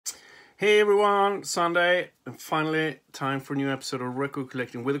Hey everyone, Sunday, and finally time for a new episode of Record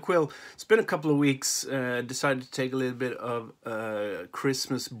Collecting with a Quill. It's been a couple of weeks, decided to take a little bit of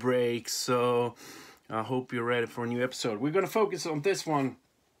Christmas break, so I hope you're ready for a new episode. We're going to focus on this one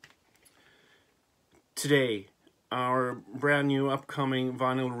today, our brand new upcoming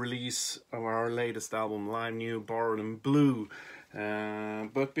vinyl release of our latest album, Live New, Borrowed and Blue.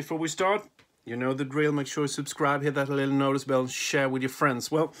 But before we start, you know the drill, make sure you subscribe, hit that little notice bell, and share with your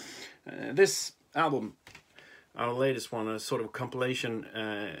friends. Well, this album, our latest one, a sort of compilation.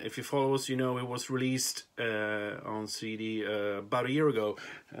 If you follow us, you know it was released on CD about a year ago.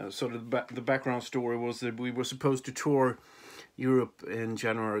 Sort of the background story was that we were supposed to tour Europe in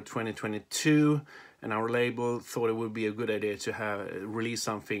January 2022, and our label thought it would be a good idea to release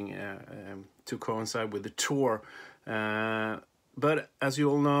something to coincide with the tour. But as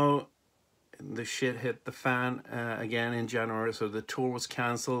you all know, the shit hit the fan again in January, so the tour was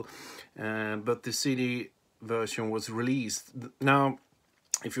cancelled, but the CD version was released. Now,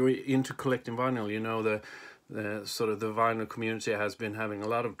 if you're into collecting vinyl, you know the sort of the vinyl community has been having a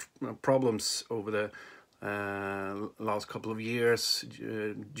lot of problems over the last couple of years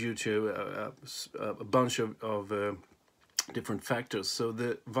due to a bunch of different factors. So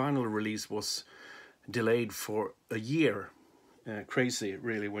the vinyl release was delayed for a year. Crazy,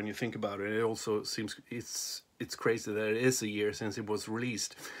 really, when you think about it. It also seems it's crazy that it is a year since it was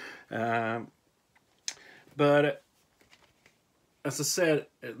released. But as I said,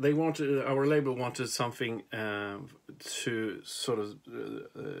 our label wanted something to sort of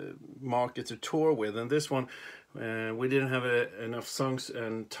market to tour with, and this one we didn't have enough songs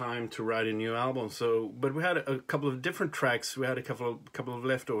and time to write a new album. But we had a couple of different tracks. We had a couple of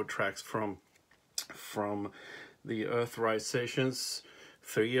leftover tracks from the Earthrise sessions,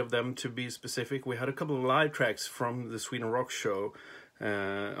 3 of them to be specific. We had a couple of live tracks from the Sweden Rock show.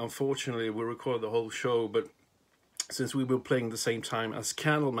 Unfortunately, we recorded the whole show, but since we were playing the same time as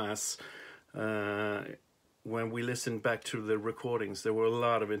Candlemass, when we listened back to the recordings, there were a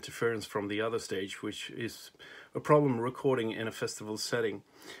lot of interference from the other stage, which is a problem recording in a festival setting.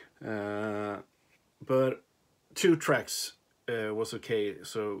 But 2 tracks was okay,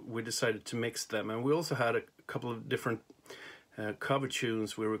 so we decided to mix them. And we also had a couple of different cover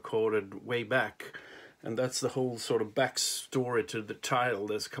tunes we recorded way back, and that's the whole sort of backstory to the title.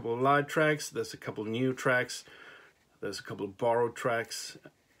 There's a couple of live tracks, there's a couple of new tracks, there's a couple of borrowed tracks,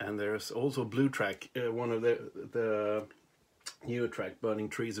 and there's also a blue track, one of the new track, Burning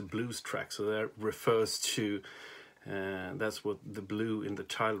Trees, a blues track. So that refers to that's what the blue in the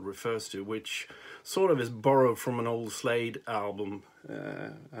title refers to, which sort of is borrowed from an old Slade album.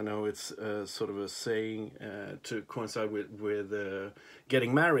 I know it's sort of a saying to coincide with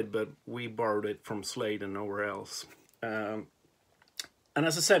getting married, but we borrowed it from Slade and nowhere else. And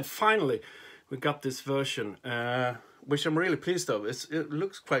as I said, finally we got this version, which I'm really pleased of. It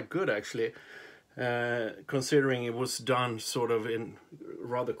looks quite good, actually, considering it was done sort of in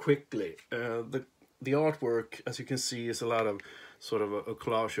rather quickly. The artwork, as you can see, is a lot of sort of a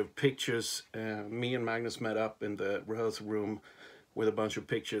collage of pictures. Me and Magnus met up in the rehearsal room with a bunch of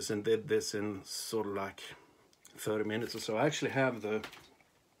pictures and did this in sort of like 30 minutes or so. I actually have the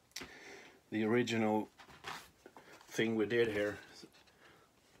original thing we did here.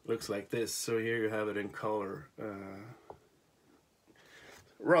 Looks like this. So here you have it in color.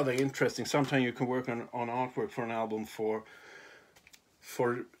 Rather interesting. Sometimes you can work on artwork for an album for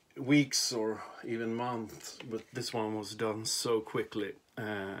weeks or even months, but this one was done so quickly,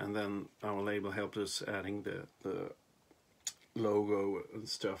 and then our label helped us adding the logo and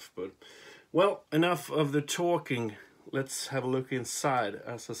stuff. But well, enough of the talking, let's have a look inside.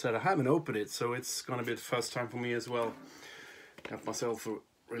 As I said, I haven't opened it, so it's gonna be the first time for me as well. Got myself a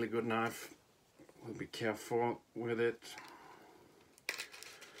really good knife. I'll be careful with it.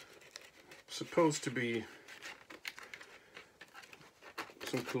 Supposed to be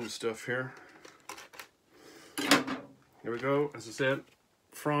some cool stuff here. Here we go. As I said,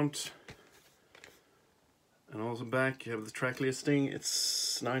 front and also back you have the track listing.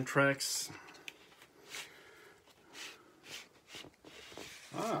 It's 9 tracks.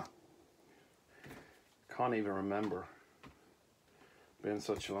 Can't even remember. Been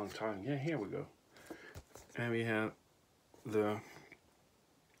such a long time. Yeah, here we go. And we have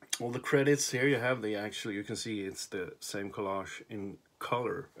all the credits. Here you have you can see it's the same collage in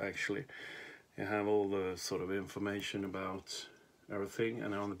color. Actually, you have all the sort of information about everything,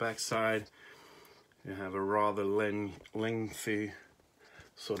 and on the back side you have a rather lengthy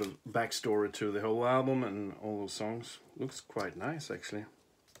sort of backstory to the whole album and all those songs. Looks quite nice, actually.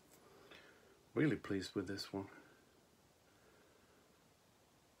 Really pleased with this one.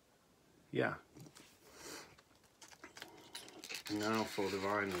 yeah. Now for the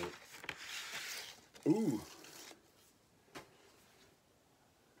vinyl. Ooh,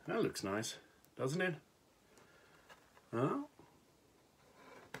 that looks nice, doesn't it? Huh?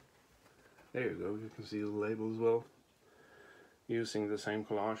 There you go, you can see the label as well. Using the same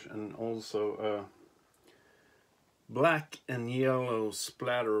collage, and also black and yellow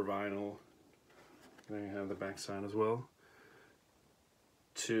splatter vinyl. There you have the back side as well,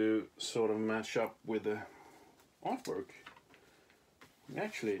 to sort of match up with the artwork. I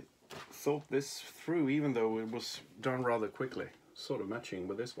actually thought this through, even though it was done rather quickly, sort of matching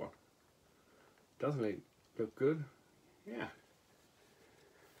with this one. Doesn't it look good? Yeah,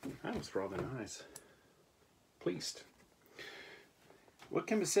 that was rather nice. Pleased. What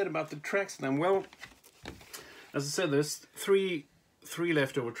can be said about the tracks then? Well, as I said, there's three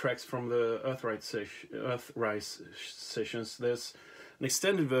leftover tracks from the Earthrise sessions. There's an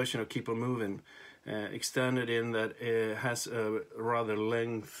extended version of Keep On Moving, extended in that it has a rather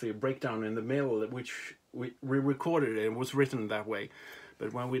lengthy breakdown in the middle, which we recorded it and was written that way.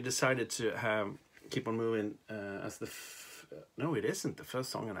 But when we decided to have Keep On Moving as the... no, it isn't the first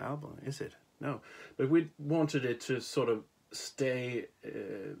song on the album, is it? No. But we wanted it to sort of stay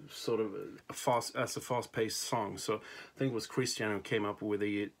sort of a fast-paced song. So I think it was Christian who came up with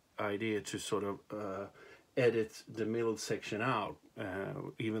the idea to sort of edit the middle section out,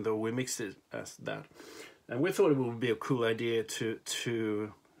 even though we mixed it as that. And we thought it would be a cool idea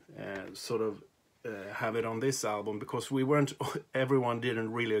to sort of have it on this album, because everyone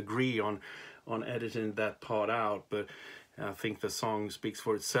didn't really agree on editing that part out, but I think the song speaks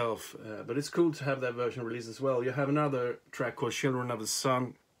for itself. But it's cool to have that version released as well. You have another track called Children of the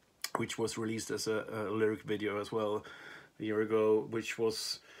Sun, which was released as a lyric video as well a year ago, which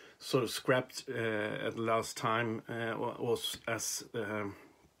was sort of scrapped at the last time, was as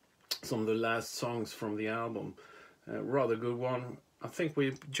some of the last songs from the album. Rather good one. I think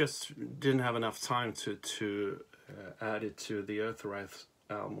we just didn't have enough time to add it to the Earthrise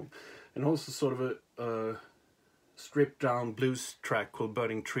album. And also sort of a stripped down blues track called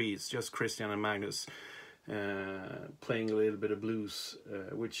Burning Trees, just Christian and Magnus playing a little bit of blues,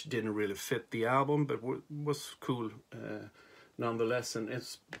 which didn't really fit the album, but was cool nonetheless, and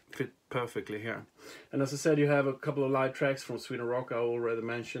it's fit perfectly here. And as I said, you have a couple of live tracks from Sweden Rock I already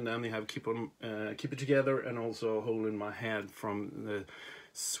mentioned, and you have Keep It Together, and also Hole in My Head from the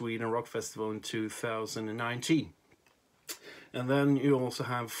Sweden Rock Festival in 2019. And then you also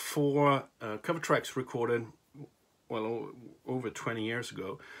have 4 cover tracks recorded, well, over 20 years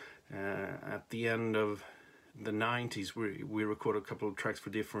ago. At the end of the 90s, we recorded a couple of tracks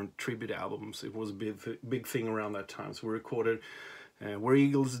for different tribute albums. It was a big thing around that time. So we recorded Were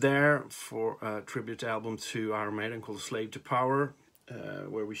Eagles There for a tribute album to Iron Maiden called Slave to Power,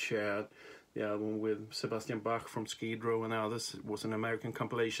 where we shared the album with Sebastian Bach from Skid Row and others. It was an American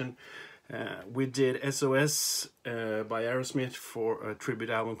compilation. We did SOS by Aerosmith for a tribute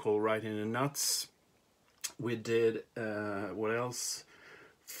album called Right in the Nuts. We did, what else?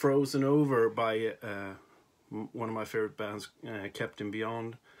 Frozen Over by one of my favorite bands, Captain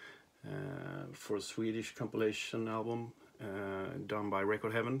Beyond, for a Swedish compilation album done by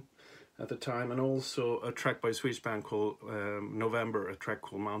Record Heaven at the time. And also a track by a Swedish band called November, a track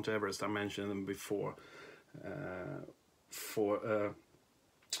called Mount Everest. I mentioned them before. For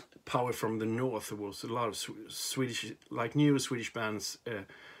Power from the North, there was a lot of Swedish, like new Swedish bands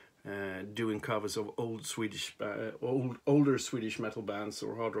doing covers of older Swedish metal bands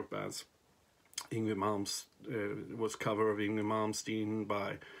or hard rock bands. Yngwie Malmsteen was cover of Yngwie Malmsteen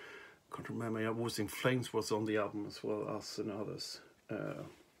by, I can't remember, Was in Flames was on the album as well, us and others.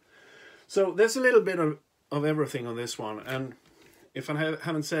 So there's a little bit of everything on this one, and if I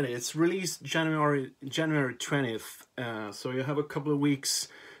haven't said it, it's released January 20th, so you have a couple of weeks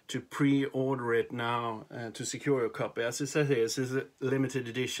to pre-order it now to secure a copy. As I said here, this is a limited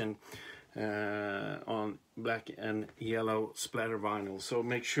edition on black and yellow splatter vinyl, so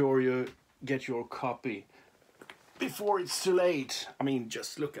make sure you get your copy before it's too late. I mean,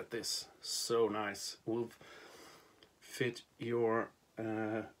 just look at this, so nice. Will fit your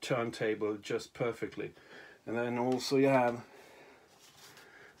turntable just perfectly. And then also you have,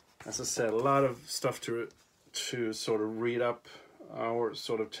 as I said, a lot of stuff to sort of read up our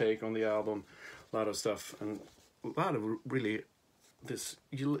sort of take on the album, a lot of stuff, and a lot of really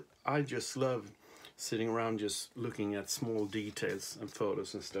I just love sitting around just looking at small details and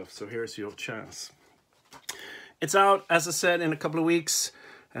photos and stuff. So here's your chance. It's out, as I said, in a couple of weeks.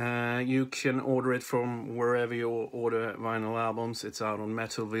 You can order it from wherever you order vinyl albums. It's out on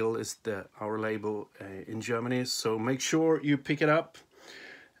Metalville, it's our label in Germany. So make sure you pick it up.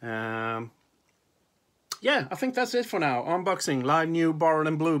 Yeah, I think that's it for now. Unboxing live new Borrowed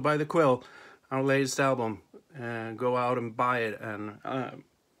and Blue by QUILL, our latest album. Go out and buy it. And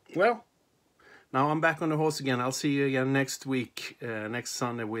well, now I'm back on the horse again. I'll see you again next week, next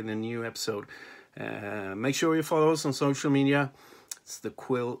Sunday, with a new episode. Make sure you follow us on social media. It's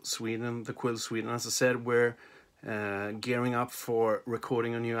TheQuillSweden, TheQuillSweden. As I said, we're gearing up for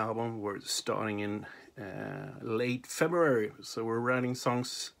recording a new album. We're starting in late February, so we're writing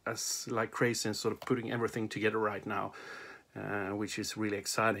songs as like crazy and sort of putting everything together right now, which is really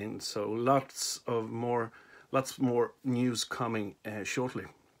exciting. So lots more news coming shortly.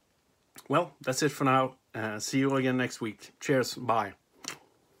 Well, that's it for now. See you all again next week. Cheers. Bye.